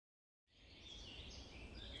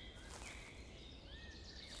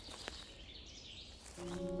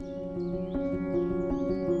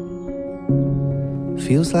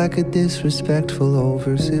feels like a disrespectful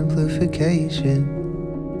oversimplification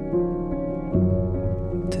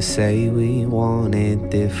to say we wanted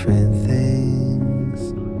different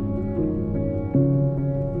things,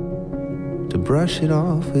 to brush it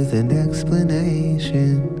off with an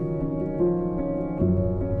explanation,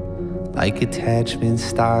 like attachment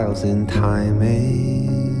styles and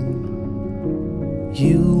timing.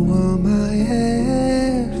 You were my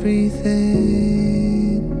everything.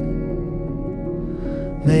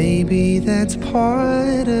 Maybe that's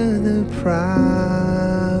part of the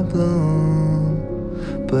problem,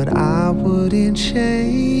 but I wouldn't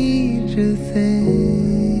change a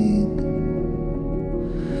thing.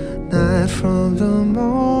 Not from the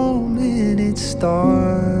moment it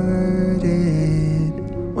started.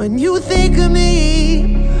 When you think of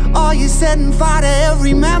me, are you setting fire to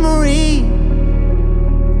every memory?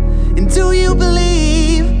 And do you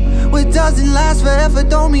believe what doesn't last forever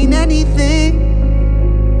don't mean anything?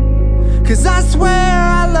 'Cause I swear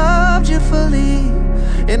I loved you fully,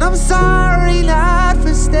 and I'm sorry not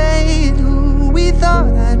for staying who we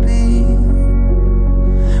thought I'd be.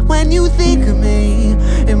 When you think of me,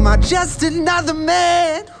 am I just another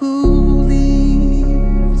man who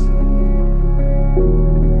leaves?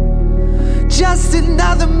 Just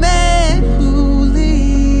another man who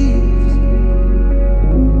leaves.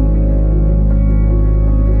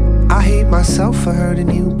 I hate myself for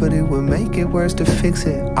hurting you, but it would make it worse to fix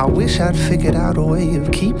it. I wish I'd figured out a way of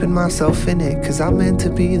keeping myself in it, 'cause I'm meant to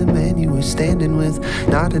be the man you were standing with,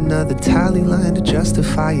 not another tally line to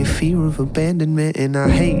justify your fear of abandonment. And I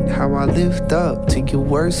hate how I lived up to your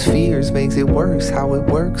worst fears. Makes it worse how it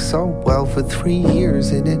worked so well for 3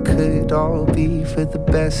 years, and it could all be for the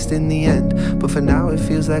best in the end. But for now it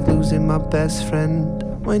feels like losing my best friend.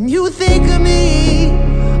 When you think of me,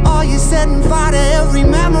 are you setting fire to every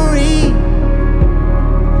memory?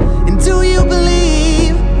 And do you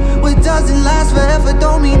believe what doesn't last forever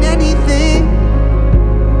don't mean anything?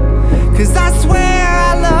 'Cause I swear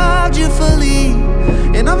I loved you fully,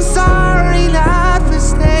 and I'm sorry not for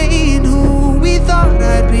staying who we thought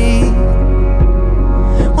I'd be.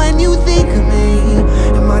 When you think of me,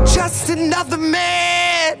 am I just another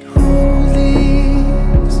man who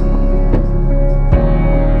leaves?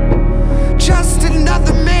 Just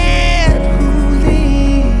another man who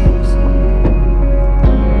leaves.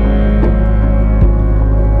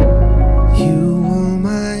 You were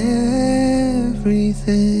my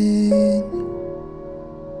everything.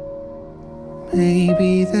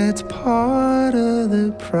 Maybe that's part of the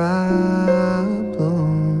problem,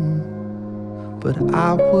 but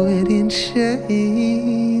I wouldn't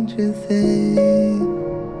change a thing.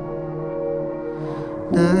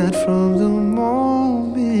 Not from the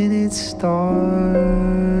moment it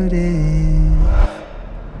started.